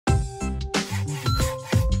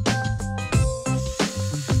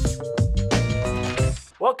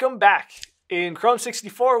Welcome back. In Chrome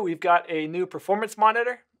 64, we've got a new performance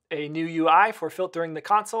monitor, a new UI for filtering the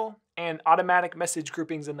console, and automatic message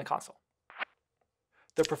groupings in the console.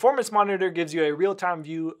 The performance monitor gives you a real-time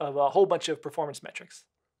view of a whole bunch of performance metrics.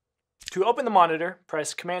 To open the monitor,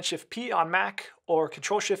 press Command-Shift-P on Mac or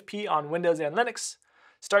Control-Shift-P on Windows and Linux.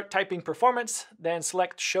 Start typing performance, then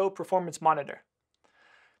select Show Performance Monitor.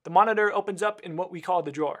 The monitor opens up in what we call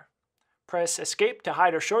the drawer. Press Escape to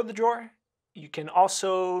hide or show the drawer. You can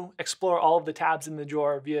also explore all of the tabs in the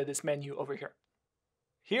drawer via this menu over here.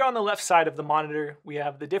 Here on the left side of the monitor, we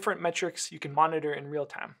have the different metrics you can monitor in real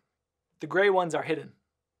time. The gray ones are hidden.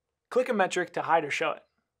 Click a metric to hide or show it.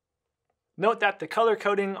 Note that the color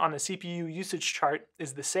coding on the CPU usage chart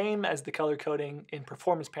is the same as the color coding in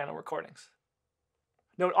performance panel recordings.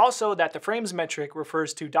 Note also that the frames metric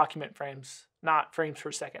refers to document frames, not frames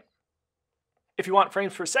per second. If you want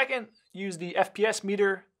frames per second, use the FPS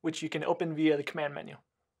meter, which you can open via the command menu.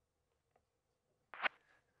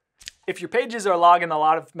 If your pages are logging a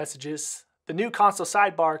lot of messages, the new Console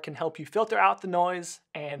Sidebar can help you filter out the noise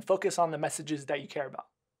and focus on the messages that you care about.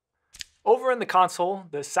 Over in the console,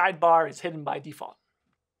 the sidebar is hidden by default.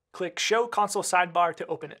 Click Show Console Sidebar to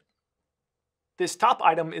open it. This top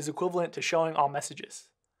item is equivalent to showing all messages.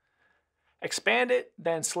 Expand it,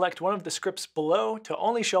 then select one of the scripts below to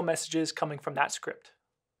only show messages coming from that script.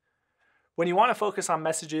 When you want to focus on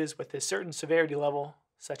messages with a certain severity level,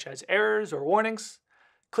 such as errors or warnings,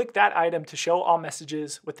 click that item to show all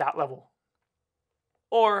messages with that level.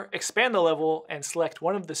 Or expand the level and select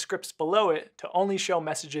one of the scripts below it to only show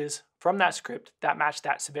messages from that script that match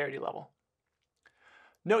that severity level.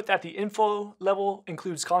 Note that the info level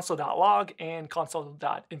includes console.log and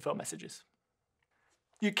console.info messages.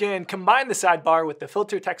 You can combine the sidebar with the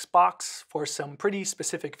filter text box for some pretty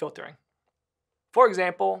specific filtering. For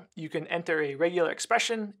example, you can enter a regular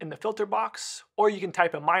expression in the filter box, or you can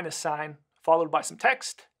type a minus sign followed by some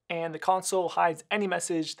text, and the console hides any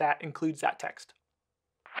message that includes that text.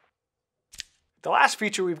 The last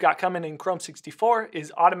feature we've got coming in Chrome 64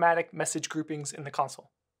 is automatic message groupings in the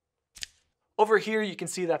console. Over here, you can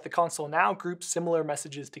see that the console now groups similar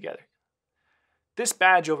messages together. This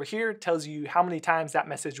badge over here tells you how many times that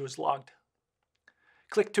message was logged.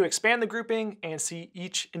 Click to expand the grouping and see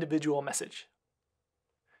each individual message.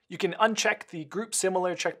 You can uncheck the Group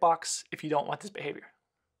Similar checkbox if you don't want this behavior.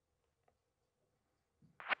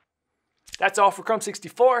 That's all for Chrome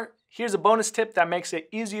 64. Here's a bonus tip that makes it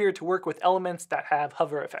easier to work with elements that have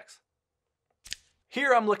hover effects.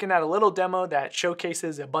 Here I'm looking at a little demo that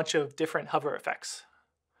showcases a bunch of different hover effects.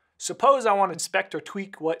 Suppose I want to inspect or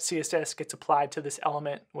tweak what CSS gets applied to this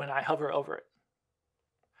element when I hover over it.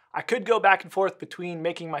 I could go back and forth between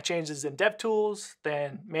making my changes in DevTools,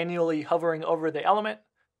 then manually hovering over the element,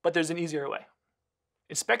 but there's an easier way.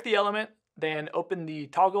 Inspect the element, then open the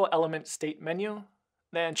Toggle Element State menu,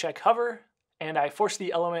 then check Hover, and I force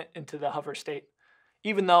the element into the hover state,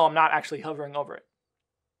 even though I'm not actually hovering over it.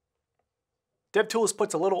 DevTools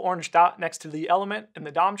puts a little orange dot next to the element in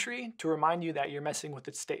the DOM tree to remind you that you're messing with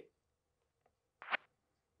its state.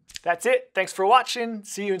 That's it. Thanks for watching.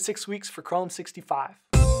 See you in 6 weeks for Chrome 65.